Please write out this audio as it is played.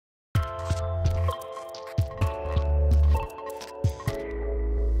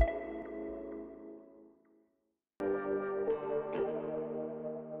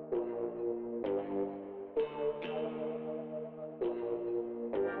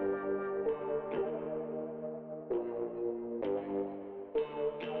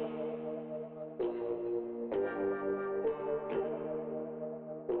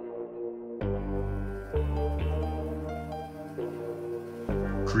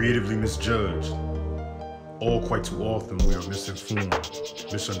creatively misjudged. All quite too often we are misinformed,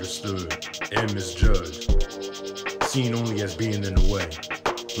 misunderstood, and misjudged. Seen only as being in the way,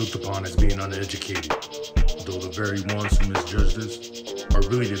 looked upon as being uneducated. Though the very ones who misjudged us are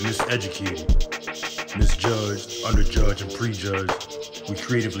really the miseducated. Misjudged, underjudged, and prejudged, we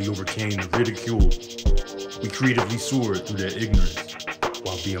creatively overcame the ridicule. We creatively soared through their ignorance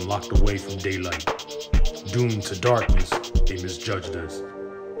while being locked away from daylight. Doomed to darkness, they misjudged us,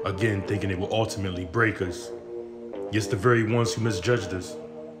 again thinking it will ultimately break us. Yes, the very ones who misjudged us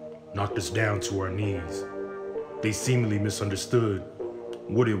knocked us down to our knees. They seemingly misunderstood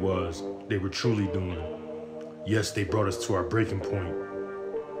what it was they were truly doing. Yes, they brought us to our breaking point,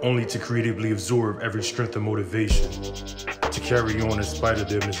 only to creatively absorb every strength and motivation to carry on in spite of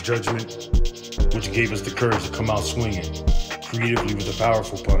their misjudgment, which gave us the courage to come out swinging, creatively with a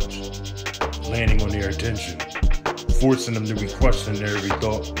powerful punch, landing on their attention, forcing them to re-question their every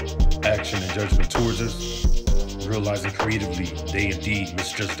thought, action, and judgment towards us, realizing creatively they indeed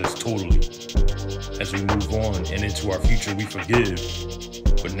misjudged us totally. As we move on and into our future, we forgive,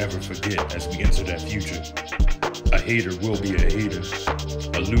 but never forget as we enter that future. A hater will be a hater,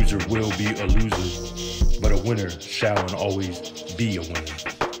 a loser will be a loser, but a winner shall and always be a winner.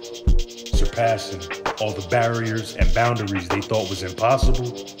 Surpassing all the barriers and boundaries they thought was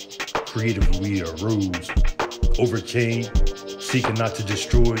impossible, creatively we arose, overcame, seeking not to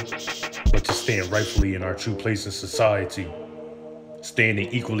destroy, but to stand rightfully in our true place in society,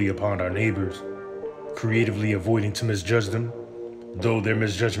 standing equally upon our neighbors, creatively avoiding to misjudge them, though their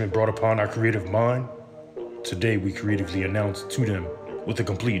misjudgment brought upon our creative mind. Today we creatively announce to them with a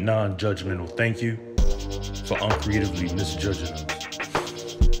complete non-judgmental thank you for uncreatively misjudging us.